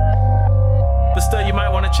 But still, you might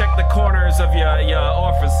want to check the corners of your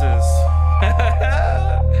orifices.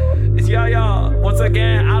 It's y'all. Once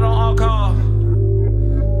again, I don't all call.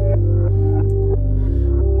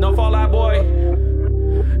 No Fallout Boy,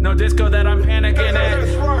 no disco that I'm panicking at.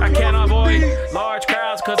 I can't avoid large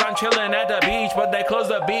crowds cause I'm chilling at the beach, but they close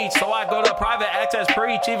the beach, so I go to private access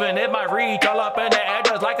preach. Even if my reach all up in the air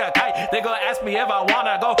just like a kite, they gonna ask me if I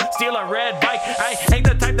wanna go steal a red bike. I ain't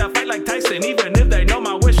the type to fight like Tyson, even if they know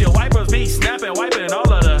my windshield wipers be snapping, wiping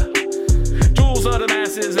all of the jewels of the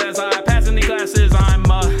masses as I pass in the classes. I'm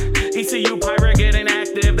ECU pirate getting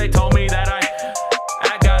active. They told me that I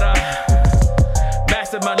got a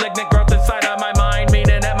massive malignant growth inside of my mind,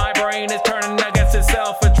 meaning that my brain is turning against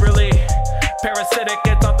itself. It's really parasitic,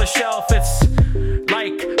 it's off the shelf. It's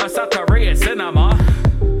like a South Korean cinema.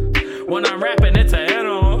 When I'm rapping, it's an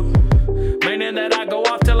animal, meaning that I go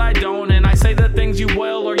off till I don't, and I say the things you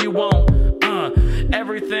will or you won't.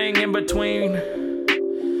 Everything in between.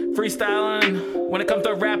 Freestyling. When it comes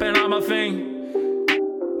to rapping, I'm a fiend.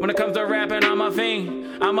 When it comes to rapping, I'm a fiend.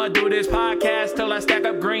 I'ma do this podcast till I stack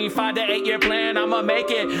up green. 5 to 8 year plan, I'ma make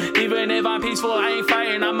it. Even if I'm peaceful, I ain't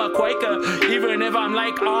fighting, I'm a Quaker. Even if I'm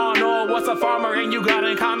like, oh no, what's a farmer and you got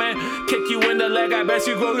in common? Kick you in the leg, I bet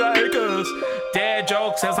you go got acres. Dead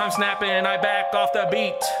jokes as I'm snapping, I back off the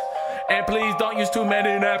beat. And please don't use too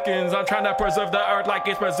many napkins. I'm trying to preserve the earth like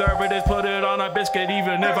it's preservatives. Put it on a biscuit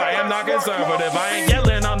even if I am not conservative. I ain't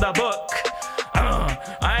yelling on the book.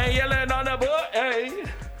 I ain't yelling on the book, hey.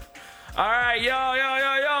 Alright,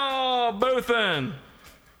 yo, Boothin.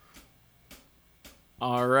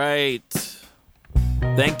 Alright.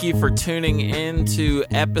 Thank you for tuning in to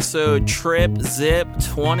episode Trip Zip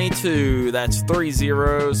 22. That's 3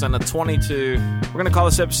 zeros and a 22. We're going to call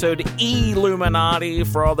this episode Illuminati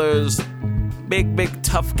for all those big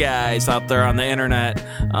tough guys out there on the internet,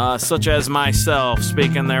 such as myself,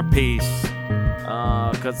 speaking their piece.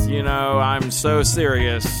 Because, you know, I'm so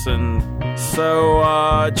serious and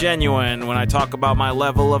so genuine when I talk about my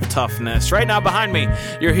level of toughness. Right now behind me,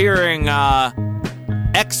 you're hearing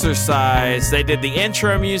Exercise. They did the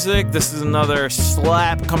intro music. This is another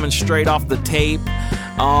slap coming straight off the tape.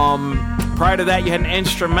 Prior to that, you had an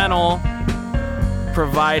instrumental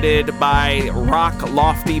provided by Rock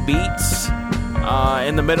Lofty Beats.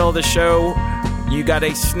 In the middle of the show, you got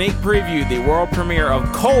a sneak preview, the world premiere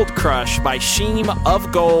of Cold Crush by Sheem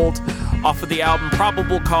of Gold off of the album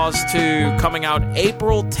Probable Cause 2, coming out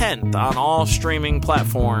April 10th on all streaming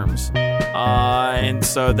platforms. And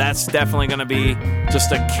so that's definitely going to be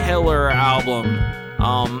just a killer album.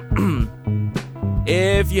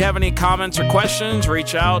 If you have any comments or questions,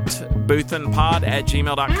 reach out,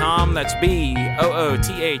 boothinpod@gmail.com. That's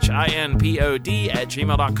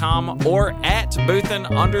boothinpod@gmail.com, or at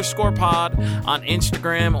boothin_pod on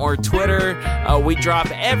Instagram or Twitter. We drop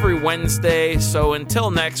every Wednesday, so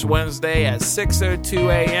until next Wednesday at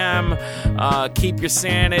 6:02 a.m., keep your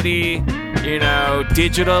sanity, you know,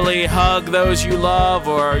 digitally hug those you love,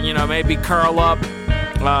 or, you know, maybe curl up,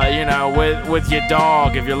 you know, with your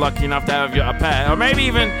dog if you're lucky enough to have a pet, or maybe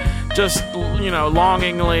even just, you know,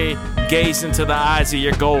 longingly gaze into the eyes of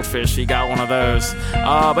your goldfish. You got one of those.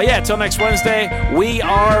 But yeah, till next Wednesday, we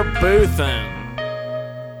are Boothin'.